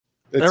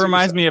That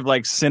reminds me of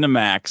like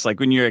Cinemax, like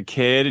when you're a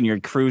kid and you're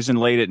cruising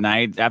late at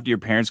night after your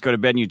parents go to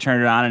bed and you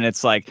turn it on and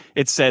it's like,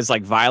 it says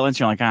like violence.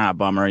 You're like,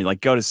 bummer. You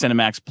like go to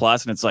Cinemax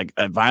Plus and it's like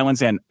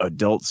violence and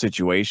adult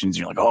situations.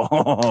 You're like,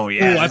 oh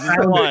yeah, this is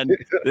the one.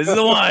 This is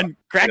the one.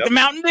 Crack the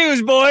Mountain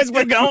Dews, boys.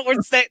 This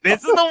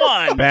is the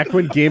one. Back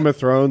when Game of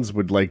Thrones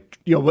would like,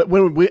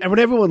 when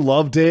everyone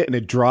loved it and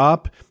it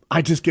dropped,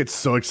 I just get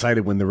so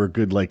excited when there were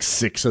good like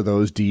 6 of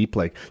those deep.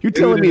 Like you're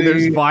telling me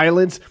there's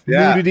violence,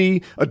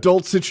 nudity,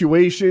 adult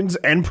situations,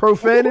 and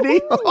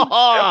profanity.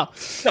 A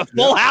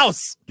full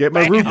house. Get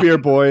my root beer,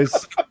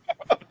 boys.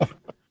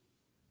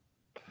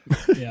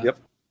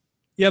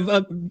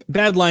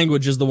 Bad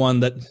language is the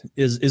one that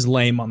is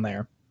lame on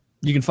there.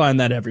 You can find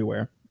that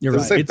everywhere. You're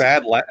right.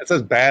 It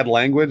says bad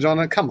language on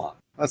it. Come on,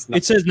 that's not.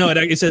 It says no.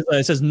 It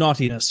says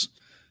naughtiness.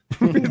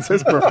 It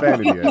says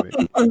profanity.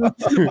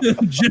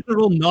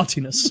 General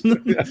naughtiness.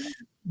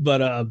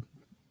 But I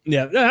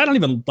don't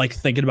even like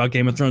thinking about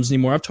Game of Thrones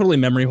anymore. I've totally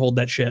memory hold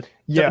that shit.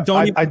 Yeah,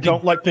 I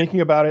don't like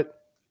thinking about it.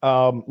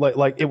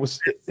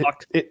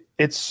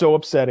 It's so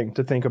upsetting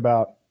to think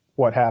about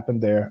what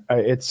happened there.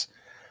 It's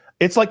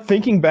like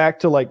thinking back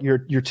to like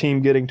your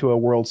team getting to a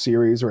World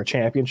Series or a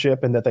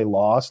championship and that they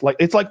lost. Like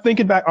it's like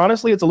thinking back.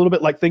 Honestly, it's a little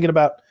bit like thinking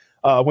about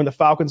when the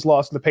Falcons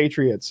lost to the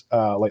Patriots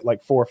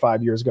like 4 or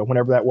 5 years ago,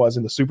 whenever that was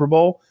in the Super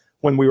Bowl,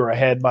 when we were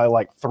ahead by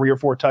like 3 or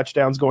 4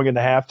 touchdowns going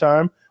into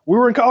halftime. We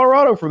were in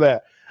Colorado for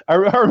that. I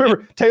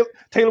remember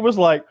Taylor was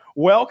like,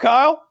 well,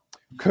 Kyle,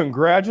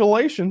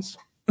 congratulations.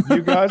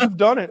 You guys have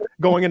done it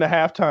going into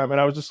halftime. And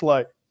I was just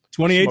like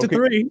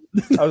 28-3.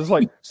 I was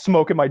like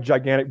smoking my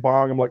gigantic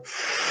bong. I'm like,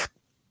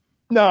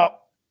 no,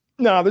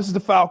 this is the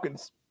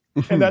Falcons.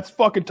 And that's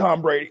fucking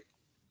Tom Brady.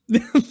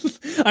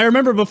 I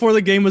remember before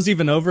the game was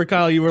even over,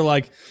 Kyle, you were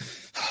like,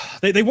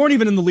 they weren't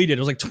even in the lead yet.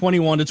 It was like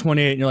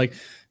 21-28, and you're like,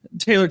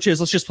 Taylor, cheers,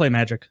 let's just play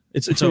Magic.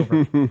 It's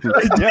over.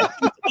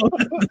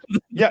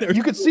 Yeah,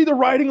 you could see the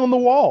writing on the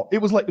wall. It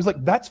was like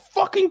that's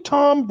fucking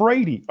Tom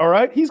Brady. All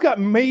right, he's got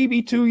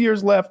maybe 2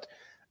 years left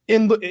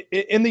in the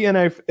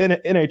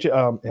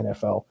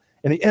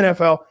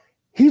NFL.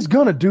 He's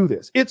gonna do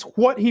this. It's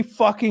what he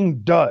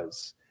fucking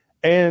does,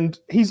 and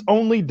he's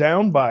only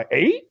down by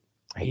 8.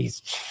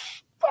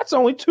 That's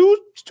only two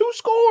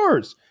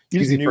scores. You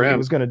just knew he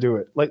was going to do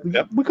it. Like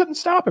we couldn't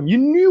stop him. You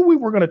knew we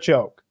were going to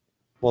choke.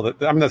 Well,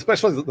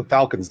 especially the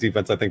Falcons'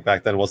 defense, I think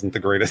back then wasn't the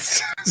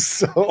greatest.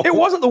 So it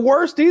wasn't the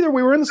worst either.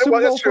 We were in the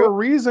Super Bowl for a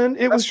reason.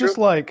 It was just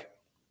like,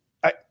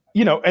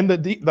 and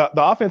the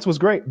offense was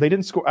great. They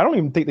didn't score. I don't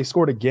even think they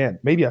scored again.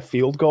 Maybe a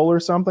field goal or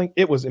something.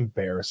 It was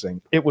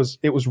embarrassing. It was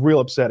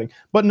real upsetting.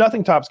 But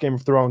nothing tops Game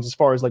of Thrones as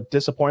far as like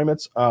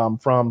disappointments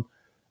from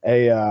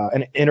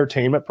an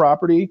entertainment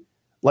property.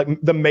 Like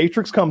The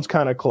Matrix comes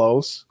kind of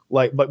close,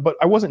 like, but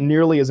I wasn't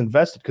nearly as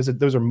invested because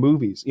those are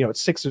movies. It's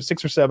 6 or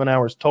 7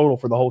 hours total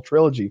for the whole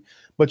trilogy.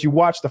 But you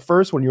watch the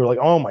first one, you were like,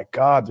 oh my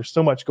God, there's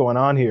so much going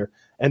on here.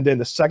 And then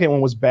the second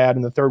one was bad,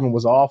 and the third one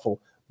was awful.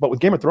 But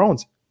with Game of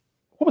Thrones,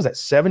 what was that?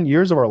 7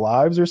 years of our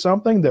lives or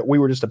something that we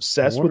were just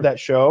obsessed with that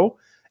show,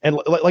 and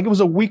like it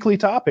was a weekly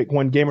topic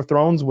when Game of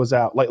Thrones was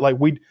out. Like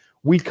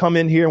we'd come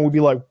in here and we'd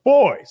be like,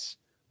 boys,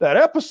 that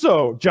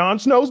episode, Jon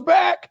Snow's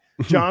back.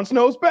 Jon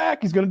Snow's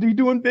back. He's going to be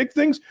doing big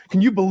things.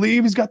 Can you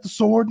believe he's got the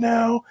sword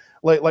now?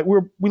 Like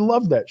we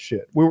love that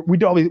shit. We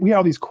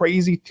have these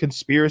crazy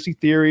conspiracy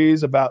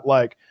theories about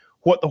like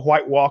what the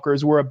White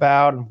Walkers were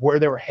about and where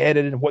they were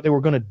headed and what they were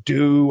going to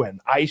do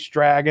and ice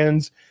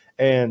dragons.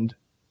 And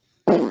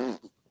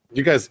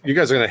you guys are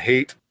going to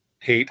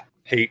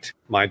hate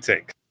my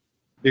take.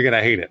 You're going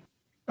to hate it.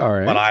 All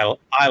right. But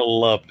I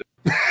loved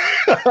it.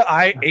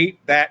 I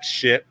ate that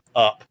shit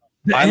up.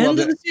 The end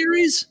of the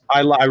series?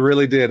 I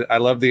really did. I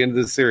loved the end of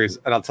the series.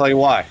 And I'll tell you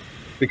why.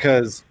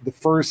 Because the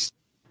first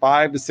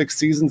 5 to 6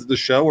 seasons of the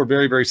show were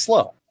very, very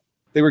slow.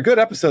 They were good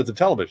episodes of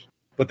television,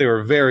 but they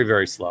were very,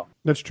 very slow.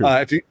 That's true.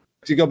 If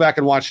you go back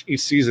and watch each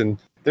season,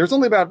 there's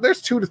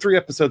 2 to 3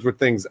 episodes where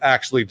things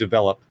actually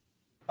develop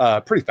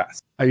pretty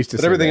fast. I used to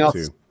but say everything that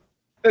else, too.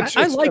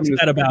 I liked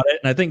that about it,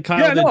 and I think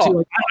Kyle did too.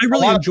 Like, I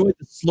really enjoyed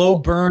the slow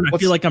burn. I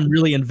feel like I'm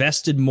really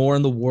invested more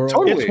in the world.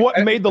 Totally. It's what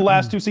made the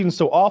last 2 seasons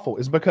so awful,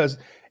 is because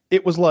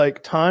it was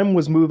like time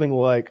was moving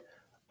like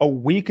a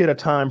week at a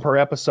time per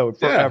episode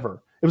forever.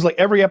 Yeah. It was like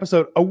every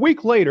episode, a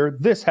week later,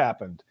 this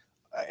happened.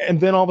 And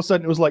then all of a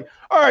sudden it was like,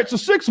 all right, so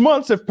 6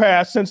 months have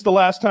passed since the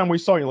last time we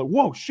saw you. Like,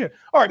 whoa, shit.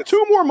 All right,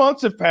 2 more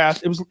months have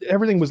passed.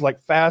 Everything was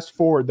like fast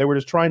forward. They were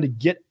just trying to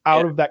get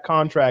out of that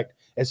contract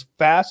as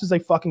fast as they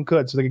fucking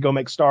could so they could go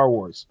make Star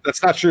Wars.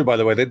 That's not true, by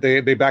the way.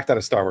 They backed out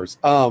of Star Wars.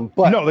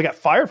 But no, they got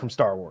fired from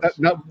Star Wars.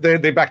 No,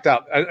 they backed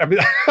out. I mean,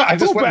 I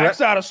just went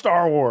backs out of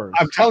Star Wars.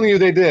 I'm telling you,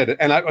 they did.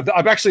 And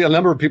I've actually a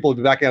number of people have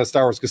been backing out of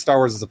Star Wars because Star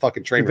Wars is a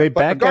fucking train wreck. Did they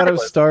back out of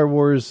Star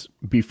Wars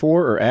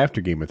before or after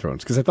Game of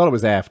Thrones? Because I thought it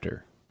was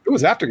after. It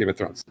was after Game of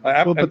Thrones.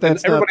 But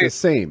that's not the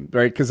same,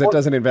 right? Because it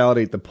doesn't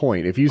invalidate the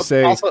point. If you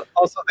say also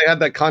they had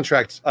that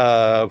contract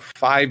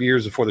 5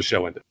 years before the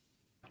show ended.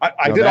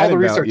 I did all the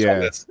research on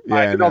this.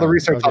 I did all the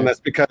research on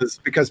this because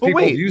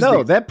people use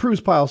that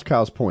proves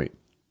Kyle's point.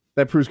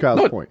 That proves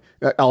Kyle's point.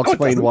 I'll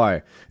explain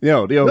why.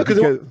 Because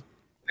they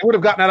would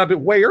have gotten out of it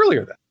way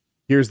earlier then.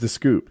 Here's the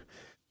scoop.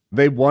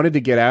 They wanted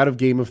to get out of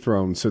Game of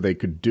Thrones so they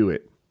could do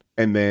it.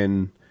 And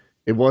then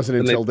it wasn't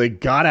until they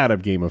got out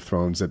of Game of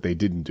Thrones that they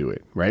didn't do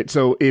it, right?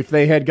 So if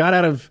they had got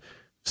out of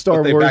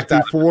Star Wars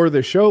before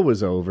the show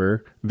was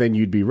over, then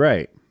you'd be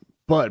right.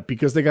 But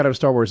because they got out of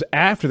Star Wars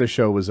after the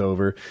show was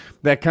over,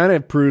 that kind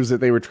of proves that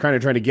they were trying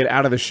to get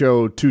out of the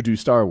show to do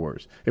Star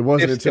Wars. It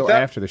wasn't until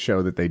after the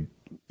show that they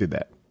did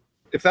that.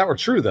 If that were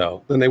true,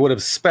 though, then they would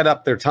have sped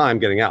up their time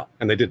getting out,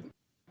 and they didn't.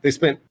 They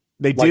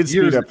did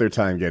speed up their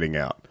time getting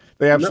out.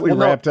 They absolutely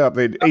wrapped up.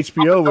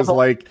 HBO was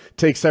like,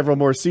 take several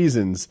more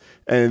seasons,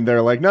 and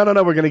they're like, no,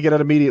 we're going to get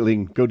out immediately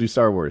and go do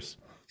Star Wars.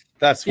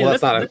 That's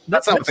not what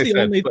they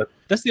said.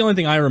 That's the only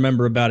thing I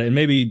remember about it, and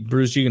maybe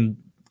Bruce, you can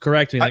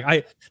correct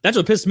me. That's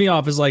what pissed me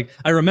off is like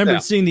I remember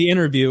seeing the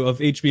interview of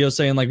HBO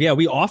saying like, yeah,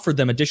 we offered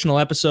them additional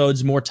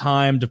episodes, more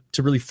time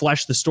to really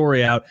flesh the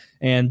story out,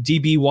 and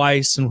DB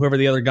Weiss and whoever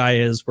the other guy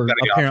is were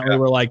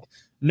like,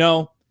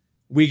 no,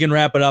 we can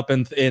wrap it up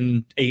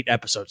in 8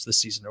 episodes this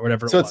season or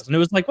whatever it was. And it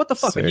was like, what the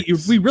fuck?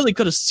 We really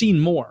could have seen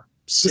more.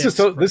 This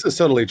is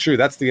totally true.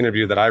 That's the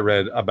interview that I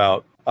read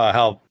about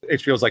how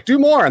HBO was like, do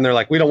more, and they're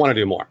like, we don't want to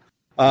do more.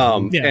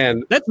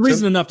 And that's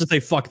reason enough to say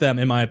fuck them,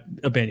 in my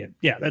opinion.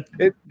 Yeah,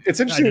 it's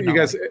interesting that you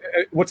guys.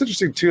 What's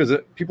interesting too is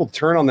that people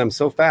turn on them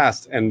so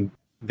fast, and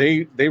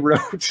they wrote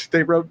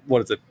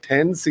what is it,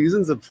 10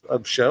 seasons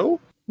of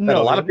show?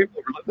 No, a lot of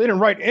people they didn't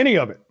write any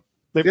of it.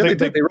 They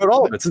wrote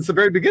all of it since the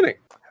very beginning.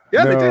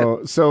 Yeah, they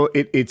did. So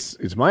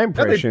it's my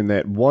impression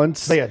that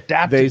once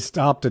they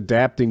stopped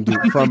adapting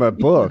from a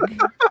book,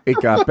 it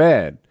got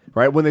bad.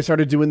 Right when they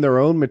started doing their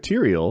own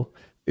material.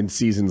 In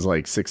seasons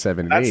like 6,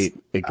 7, and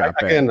 8, it got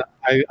bad. Again,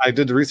 I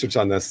did the research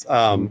on this.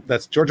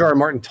 That's George R. R.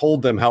 Martin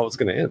told them how it was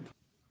going to end.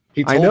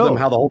 He told them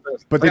how the whole thing.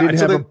 But they didn't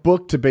have a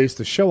book to base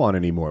the show on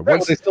anymore.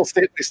 Right, they still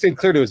stayed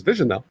clear to his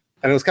vision though,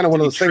 and it was kind of one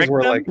of those things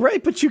where like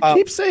right. But you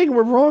keep saying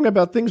we're wrong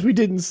about things we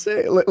didn't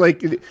say.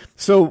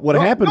 So what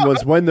happened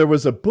was when there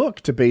was a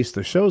book to base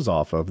the shows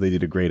off of, they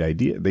did a great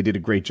idea. They did a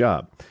great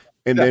job,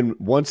 and then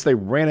once they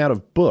ran out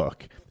of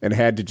book and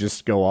had to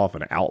just go off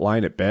an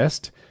outline at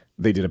best,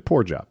 they did a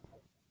poor job.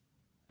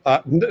 I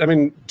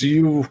mean,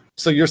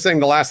 so you're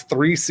saying the last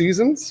 3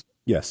 seasons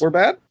were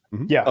bad?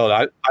 Mm-hmm. Yeah. Oh,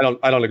 I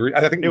don't agree.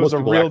 I think it was a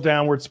real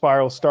downward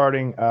spiral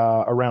starting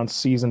around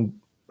second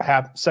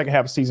half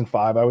of season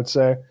 5, I would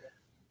say.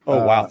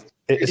 Oh, wow.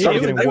 It started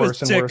getting worse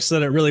and worse.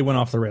 That it really went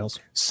off the rails.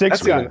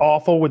 6 got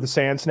awful with the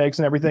sand snakes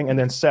and everything, and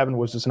then 7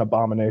 was just an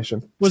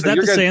abomination. Was that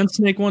the sand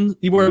snake one?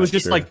 Where it was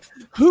just like,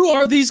 who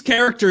are these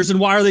characters and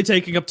why are they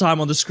taking up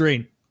time on the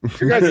screen?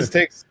 Your guys'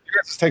 takes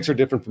are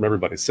different from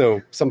everybody.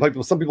 So some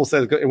people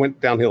said it went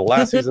downhill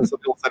last season. Some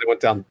people said it went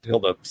downhill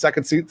the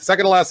second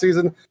to last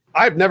season.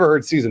 I've never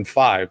heard season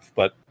 5,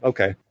 but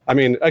okay. I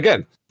mean,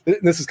 again,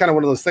 this is kind of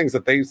one of those things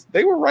that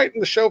they were writing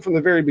the show from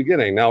the very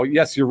beginning. Now,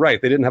 yes, you're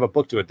right. They didn't have a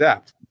book to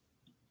adapt,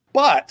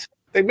 but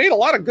they made a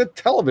lot of good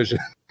television.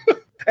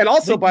 And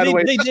also, by the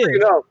way,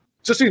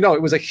 just so you know,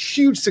 it was a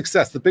huge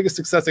success, the biggest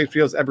success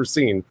HBO's ever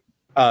seen.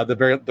 The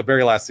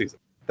very last season.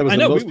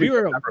 That was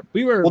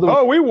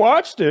we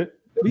watched it.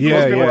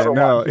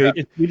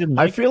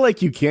 I feel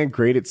like you can't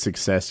grade it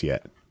success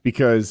yet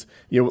because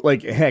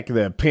heck,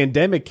 the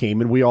pandemic came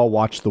and we all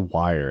watched The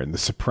Wire and The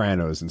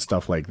Sopranos and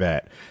stuff like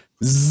that.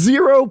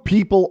 0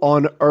 people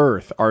on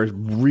earth are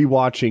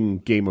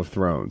rewatching Game of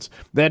Thrones.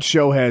 That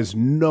show has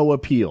no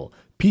appeal.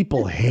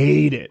 People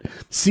hate it.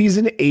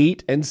 Season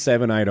 8 and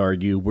 7, I'd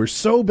argue, were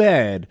so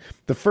bad,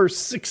 the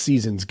first 6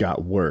 seasons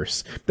got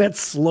worse. That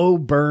slow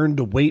burn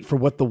to wait for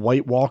what the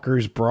White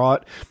Walkers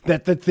brought,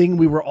 that the thing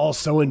we were all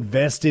so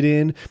invested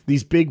in,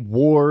 these big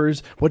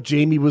wars, what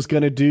Jaime was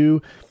going to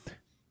do.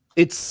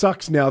 It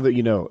sucks now that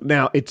you know.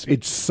 Now,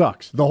 it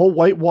sucks. The whole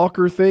White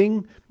Walker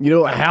thing,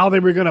 how they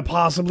were going to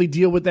possibly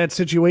deal with that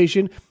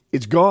situation,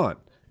 it's gone.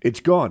 It's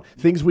gone.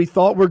 Things we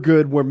thought were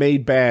good were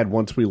made bad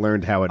once we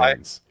learned how it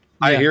ends.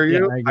 I hear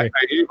you. I hear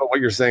you, but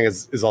what you're saying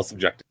is all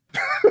subjective.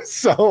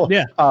 So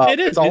it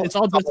is. It's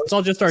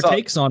all just our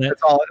takes on it.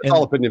 It's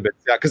all opinion based.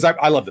 Yeah, because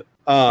I loved it.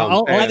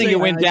 I think it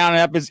went down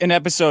in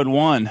episode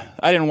 1.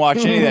 I didn't watch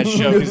any of that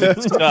show because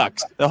it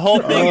sucks. The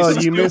whole thing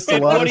is you missed a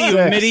lot What of are you,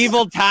 sex.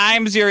 medieval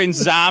times? You're in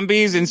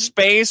zombies in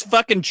space?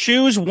 Fucking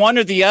choose one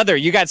or the other.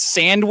 You got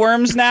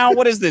sandworms now?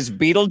 What is this,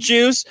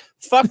 Beetlejuice?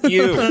 Fuck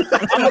you.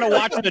 I'm going to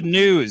watch the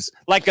news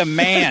like a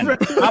man.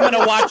 I'm going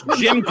to watch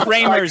Jim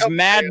Cramer's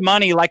Mad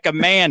Money like a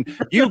man.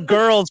 You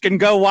girls can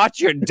go watch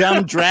your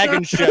dumb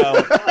dragon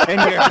show and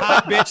your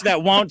hot bitch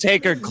that won't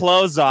take her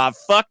clothes off.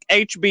 Fuck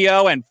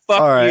HBO and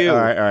fuck you. All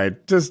right.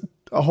 Just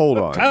hold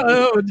on.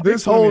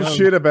 This whole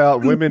shit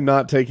about women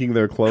not taking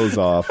their clothes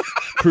off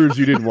proves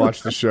you didn't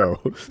watch the show.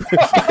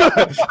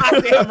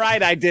 Damn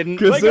right I didn't.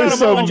 Because there's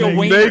some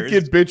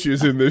naked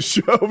bitches in this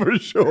show for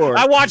sure.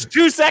 I watched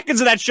 2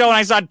 seconds of that show and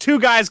I saw 2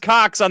 guys'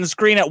 cocks on the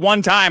screen at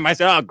one time. I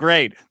said, "Oh,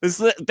 great!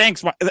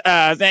 Thanks.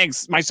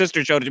 My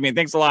sister showed it to me.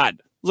 Thanks a lot."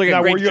 was like a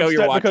now, great were you show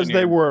you're upset watching because they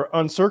here. were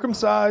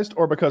uncircumcised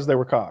or because they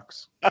were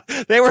cocks?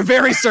 They were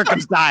very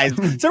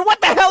circumcised. So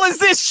what the hell is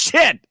this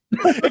shit?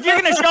 If you're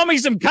gonna show me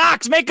some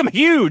cocks, make them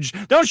huge.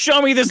 Don't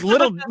show me this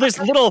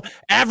little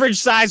average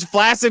size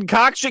flaccid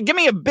cock shit. Give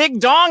me a big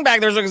dong back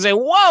there so I can say,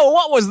 whoa,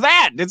 what was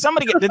that? Did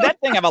that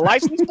thing have a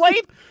license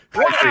plate?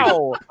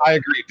 Wow. I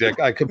agree, Dick.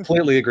 I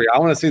completely agree. I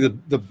want to see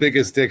the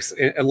biggest dicks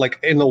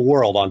in the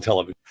world on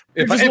television.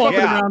 You're just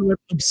walking around with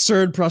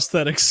absurd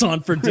prosthetics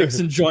on for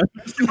Dick's enjoyment.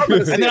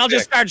 And then I'll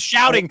just start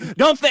shouting,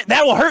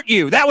 that will hurt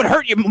you. That would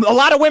hurt you. A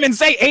lot of women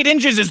say 8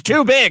 inches is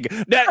too big.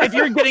 If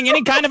you're getting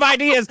any kind of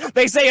ideas,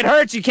 they say it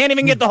hurts. You can't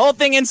even get the whole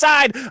thing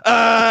inside.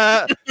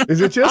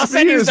 Is it just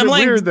me, or is it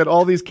weird that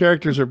all these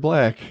characters are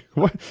black?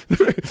 What?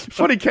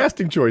 Funny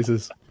casting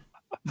choices.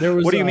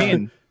 What do you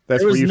mean?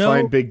 That's where you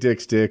find big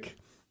dicks, Dick.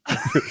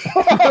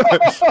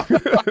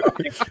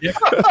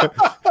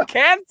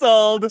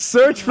 Canceled.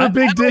 Search for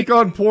Big Dick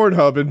on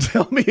Pornhub and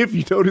tell me if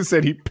you notice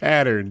any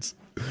patterns.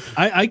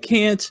 I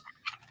can't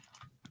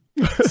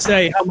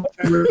say how much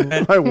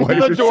my wife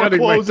the is door shutting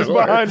closes my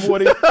door. behind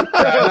Woody.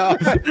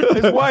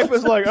 His wife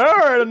is like, all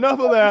right, enough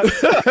of that.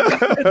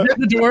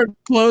 the door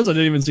closed. I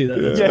didn't even see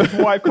that. Yeah,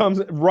 his wife comes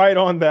right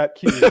on that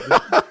cue.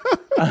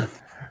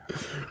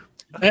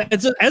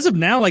 As of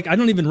now, like I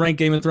don't even rank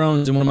Game of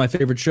Thrones in one of my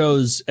favorite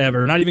shows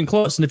ever. Not even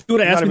close. And if you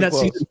would have asked me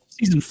that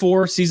season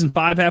 4, season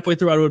 5 halfway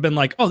through, I would have been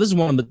like, oh, this is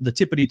one of the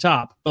tippity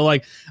top. But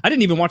like I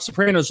didn't even watch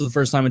Sopranos for the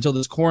first time until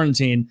this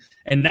quarantine.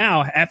 And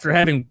now, after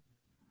having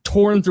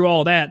torn through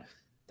all that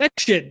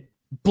shit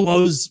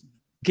blows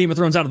Game of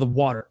Thrones out of the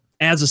water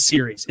as a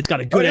series. It's got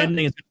a good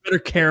ending. It's got better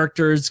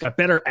characters. It's got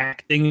better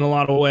acting in a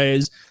lot of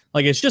ways.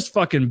 Like it's just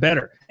fucking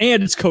better.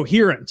 And it's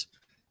coherent.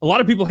 A lot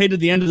of people hated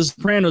the end of The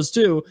Sopranos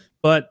too,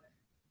 but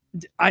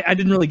I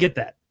didn't really get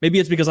that. Maybe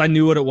it's because I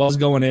knew what it was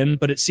going in,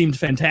 but it seemed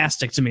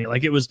fantastic to me.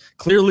 Like it was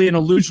clearly an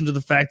allusion to the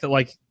fact that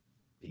like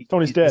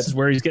Tony's dead. This is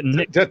where he's getting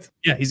nicked.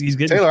 Yeah, he's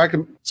getting Taylor. I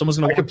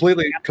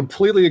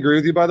completely agree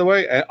with you. By the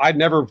way, I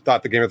never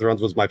thought the Game of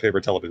Thrones was my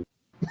favorite television.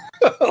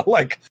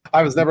 Like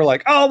I was never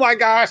like, oh my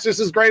gosh, this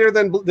is greater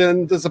than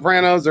The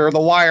Sopranos or The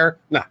Wire.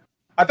 Nah,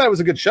 I thought it was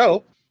a good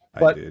show,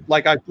 but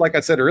like I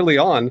said early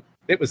on,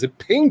 it was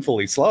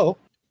painfully slow.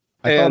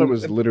 I thought it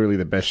was literally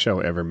the best show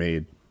ever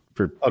made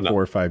for 4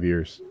 or 5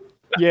 years.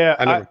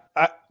 Yeah,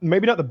 I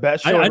maybe not the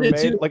best show ever made.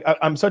 Too. Like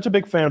I'm such a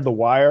big fan of The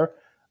Wire,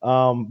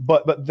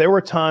 but there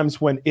were times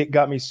when it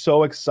got me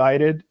so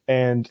excited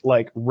and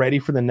like ready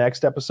for the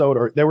next episode,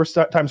 or there were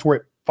times where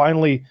it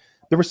finally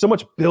there was so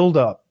much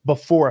buildup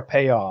before a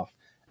payoff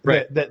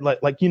that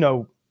like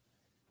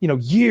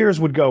years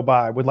would go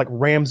by with like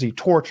Ramsay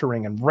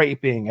torturing and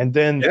raping, and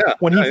then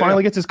when he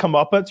finally gets his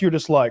comeuppance, you're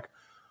just like,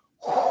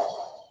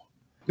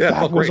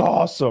 that was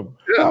awesome.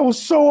 Yeah. That was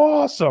so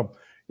awesome.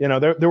 You know,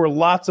 there were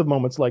lots of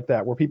moments like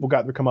that where people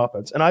got their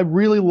comeuppance, and I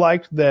really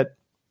liked that.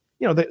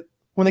 You know, that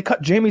when they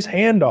cut Jamie's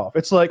hand off,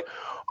 it's like,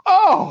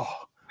 oh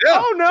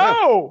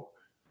no.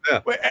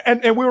 Yeah.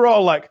 And we were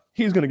all like,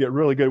 he's going to get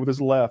really good with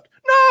his left.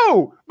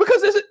 No,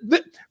 because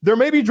there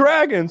may be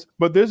dragons,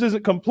 but this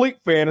isn't complete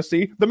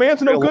fantasy. The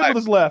man's no good with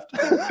his left.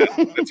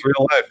 It's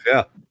real life,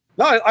 yeah.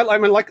 No, I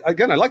mean, like,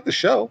 again, I like the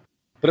show,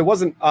 but it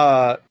wasn't.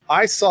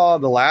 I saw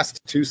the last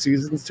 2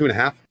 seasons,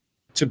 2.5,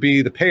 to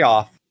be the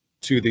payoff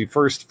to the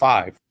first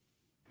 5,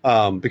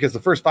 because the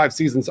first 5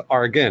 seasons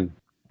are, again,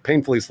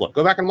 painfully slow.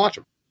 Go back and watch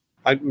them.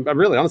 I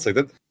really, honestly,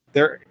 that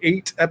there are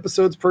 8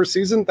 episodes per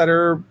season that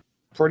are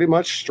pretty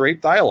much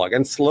straight dialogue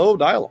and slow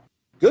dialogue.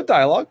 Good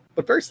dialogue,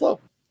 but very slow.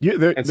 Yeah,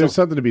 there's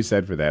something to be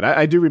said for that.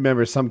 I do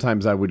remember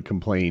sometimes I would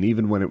complain,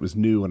 even when it was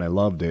new and I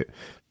loved it.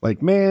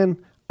 Like, man,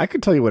 I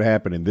could tell you what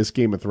happened in this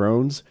Game of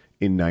Thrones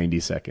in 90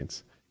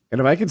 seconds. And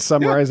if I could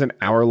summarize an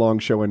hour-long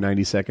show in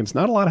 90 seconds,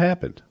 not a lot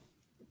happened.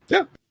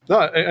 Yeah.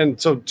 No,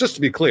 and so just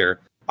to be clear,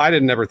 I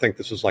didn't ever think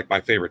this was like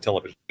my favorite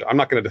television show. I'm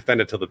not going to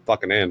defend it till the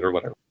fucking end or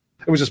whatever.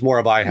 It was just more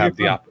of I have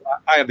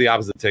the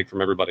opposite take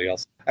from everybody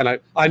else. And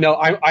I know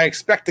I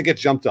expect to get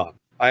jumped on.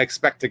 I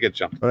expect to get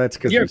jumped. Well, that's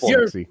because you're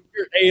sexy.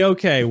 You're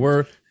A-okay.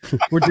 We're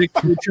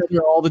dicking each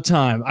other all the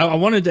time. I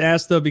wanted to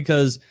ask though,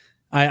 because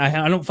I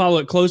don't follow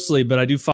it closely, but I do follow